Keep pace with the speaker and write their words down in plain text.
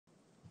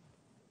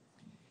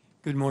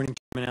Good morning,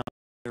 Chairman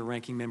Alexander,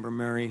 Ranking Member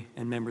Murray,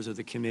 and members of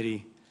the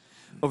committee.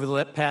 Over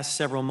the past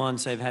several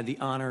months, I've had the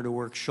honor to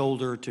work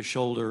shoulder to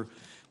shoulder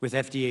with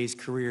FDA's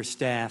career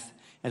staff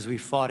as we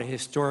fought a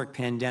historic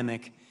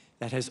pandemic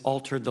that has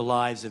altered the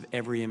lives of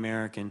every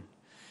American.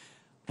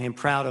 I am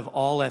proud of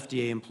all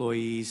FDA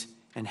employees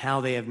and how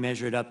they have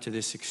measured up to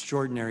this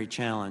extraordinary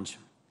challenge.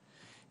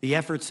 The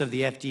efforts of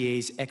the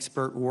FDA's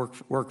expert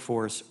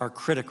workforce are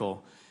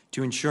critical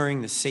to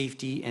ensuring the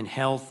safety and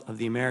health of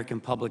the American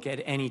public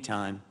at any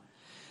time,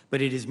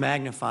 but it is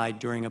magnified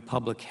during a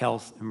public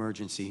health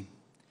emergency.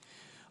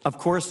 Of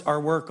course, our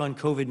work on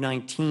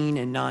COVID-19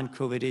 and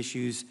non-COVID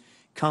issues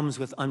comes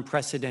with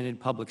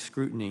unprecedented public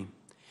scrutiny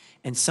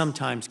and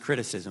sometimes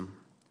criticism.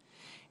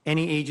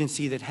 Any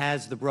agency that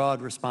has the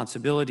broad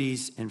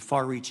responsibilities and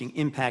far-reaching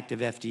impact of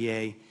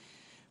FDA,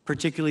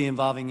 particularly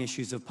involving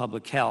issues of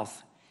public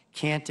health,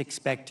 can't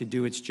expect to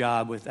do its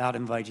job without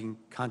inviting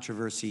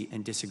controversy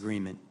and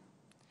disagreement.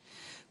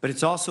 But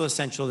it's also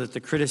essential that the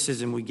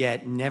criticism we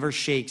get never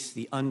shakes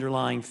the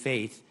underlying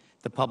faith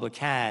the public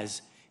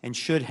has and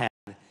should have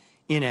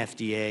in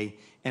FDA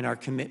and our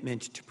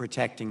commitment to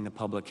protecting the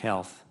public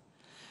health.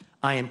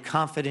 I am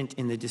confident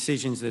in the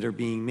decisions that are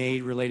being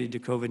made related to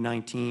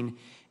COVID-19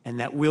 and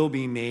that will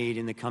be made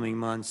in the coming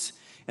months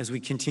as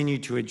we continue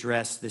to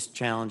address the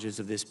challenges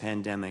of this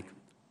pandemic.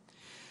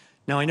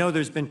 Now, I know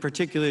there's been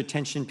particular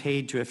attention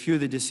paid to a few of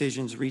the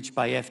decisions reached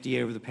by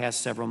FDA over the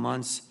past several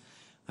months.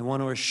 I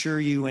want to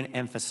assure you and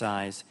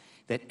emphasize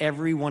that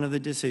every one of the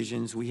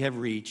decisions we have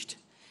reached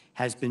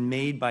has been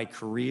made by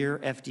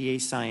career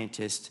FDA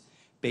scientists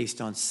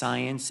based on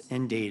science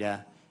and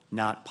data,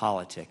 not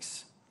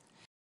politics.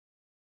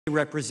 It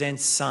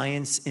represents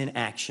science in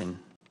action.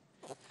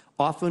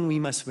 Often we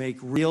must make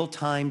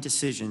real-time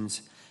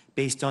decisions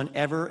based on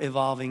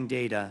ever-evolving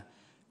data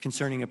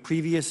concerning a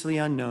previously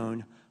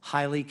unknown,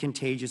 highly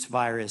contagious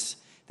virus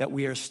that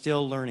we are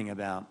still learning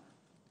about.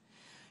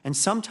 And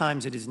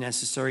sometimes it is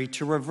necessary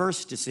to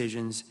reverse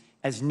decisions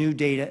as new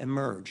data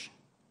emerge.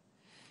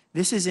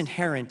 This is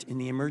inherent in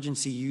the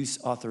emergency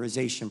use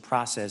authorization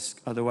process,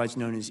 otherwise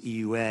known as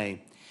EUA,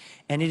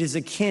 and it is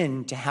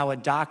akin to how a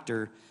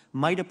doctor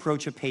might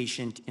approach a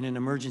patient in an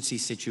emergency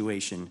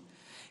situation,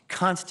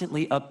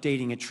 constantly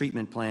updating a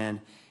treatment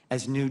plan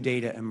as new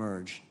data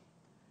emerge.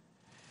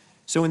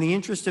 So in the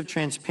interest of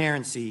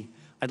transparency,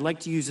 I'd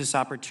like to use this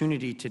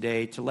opportunity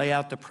today to lay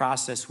out the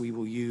process we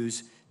will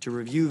use to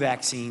review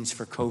vaccines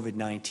for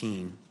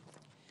COVID-19.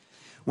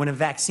 When a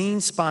vaccine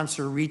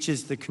sponsor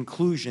reaches the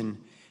conclusion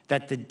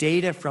that the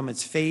data from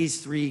its phase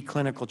 3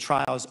 clinical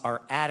trials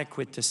are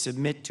adequate to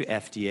submit to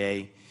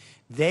FDA,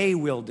 they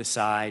will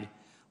decide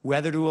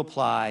whether to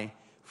apply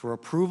for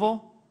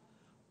approval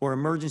or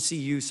emergency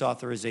use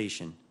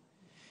authorization.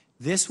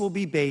 This will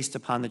be based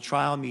upon the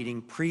trial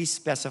meeting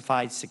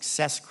pre-specified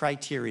success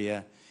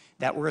criteria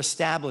that were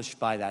established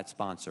by that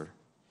sponsor.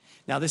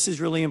 Now, this is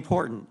really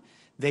important.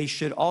 They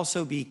should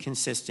also be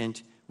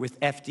consistent with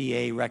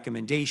FDA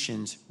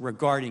recommendations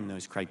regarding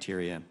those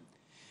criteria.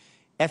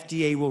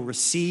 FDA will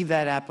receive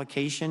that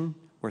application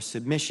or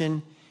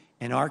submission,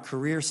 and our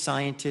career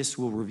scientists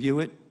will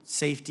review it,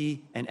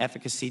 safety and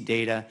efficacy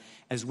data,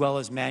 as well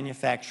as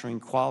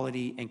manufacturing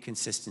quality and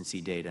consistency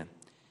data.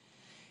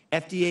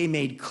 FDA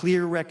made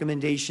clear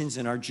recommendations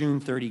in our June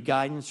 30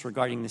 guidance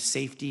regarding the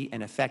safety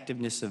and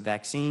effectiveness of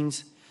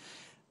vaccines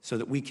so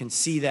that we can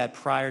see that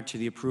prior to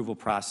the approval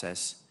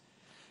process.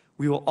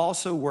 We will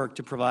also work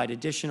to provide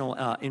additional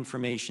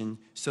information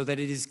so that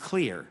it is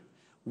clear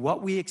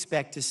what we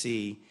expect to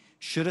see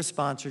should a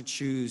sponsor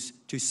choose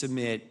to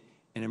submit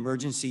an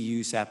emergency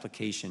use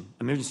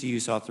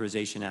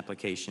authorization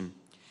application.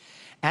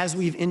 As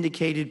we've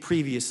indicated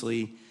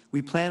previously,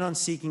 we plan on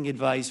seeking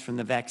advice from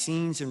the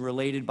Vaccines and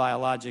Related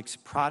Biologics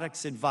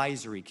Products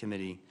Advisory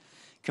Committee,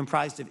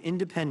 comprised of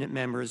independent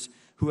members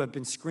who have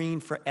been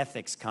screened for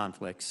ethics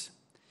conflicts.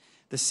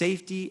 The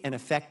safety and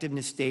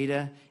effectiveness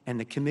data and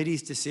the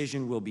committee's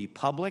decision will be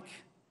public,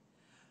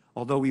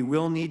 although we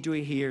will need to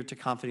adhere to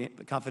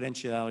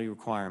confidentiality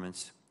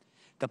requirements.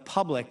 The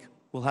public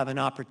will have an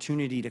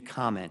opportunity to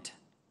comment.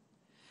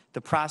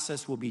 The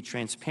process will be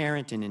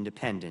transparent and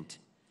independent.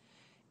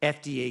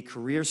 FDA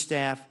career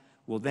staff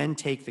will then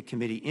take the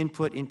committee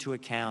input into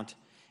account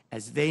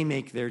as they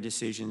make their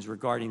decisions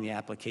regarding the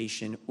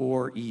application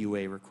or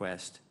EUA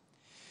request.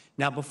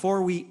 Now,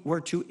 before we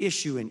were to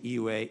issue an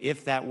EUA,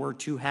 if that were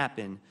to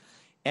happen,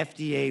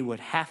 FDA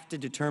would have to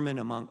determine,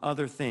 among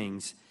other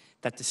things,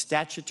 that the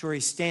statutory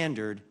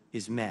standard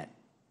is met.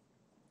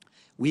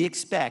 We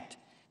expect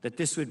that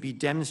this would be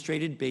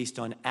demonstrated based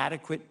on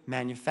adequate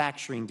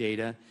manufacturing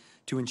data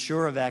to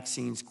ensure a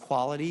vaccine's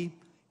quality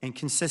and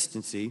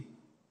consistency,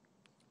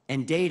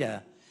 and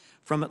data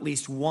from at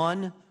least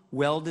one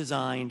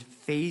well-designed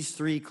phase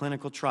 3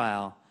 clinical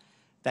trial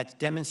that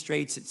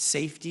demonstrates its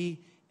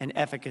safety and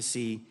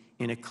efficacy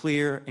in a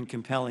clear and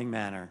compelling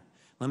manner.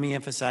 Let me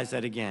emphasize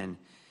that again.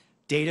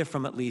 Data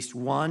from at least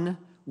one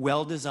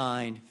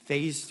well-designed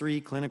phase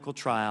 3 clinical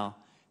trial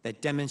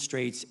that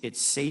demonstrates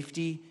its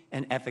safety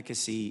and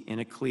efficacy in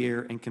a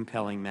clear and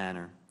compelling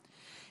manner.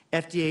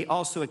 FDA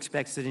also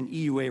expects that an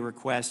EUA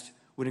request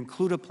would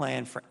include a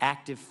plan for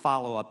active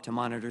follow-up to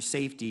monitor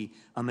safety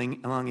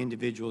among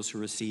individuals who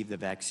receive the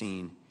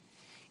vaccine.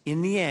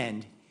 In the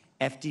end,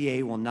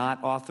 FDA will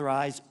not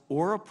authorize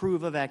or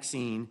approve a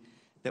vaccine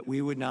that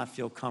we would not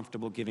feel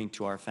comfortable giving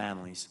to our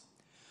families.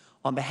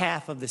 On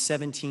behalf of the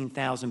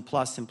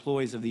 17,000+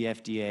 employees of the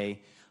FDA,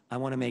 I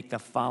want to make the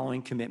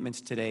following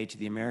commitments today to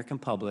the American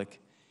public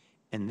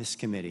and this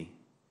committee.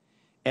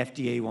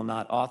 FDA will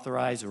not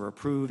authorize or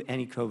approve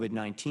any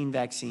COVID-19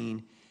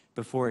 vaccine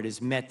before it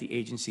has met the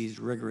agency's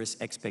rigorous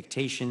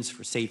expectations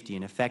for safety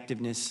and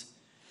effectiveness.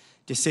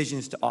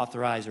 Decisions to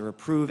authorize or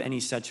approve any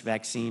such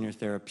vaccine or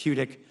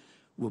therapeutic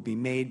will be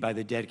made by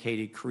the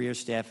dedicated career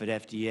staff at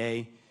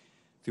FDA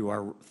through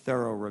our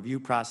thorough review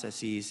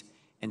processes,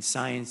 and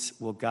science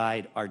will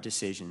guide our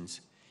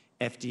decisions.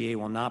 FDA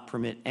will not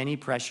permit any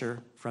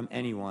pressure from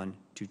anyone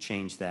to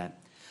change that.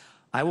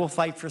 I will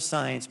fight for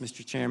science,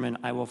 Mr. Chairman.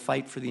 I will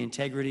fight for the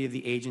integrity of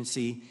the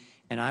agency,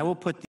 and I will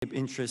put the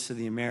interests of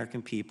the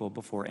American people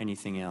before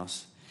anything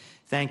else.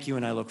 Thank you,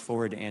 and I look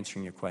forward to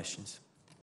answering your questions.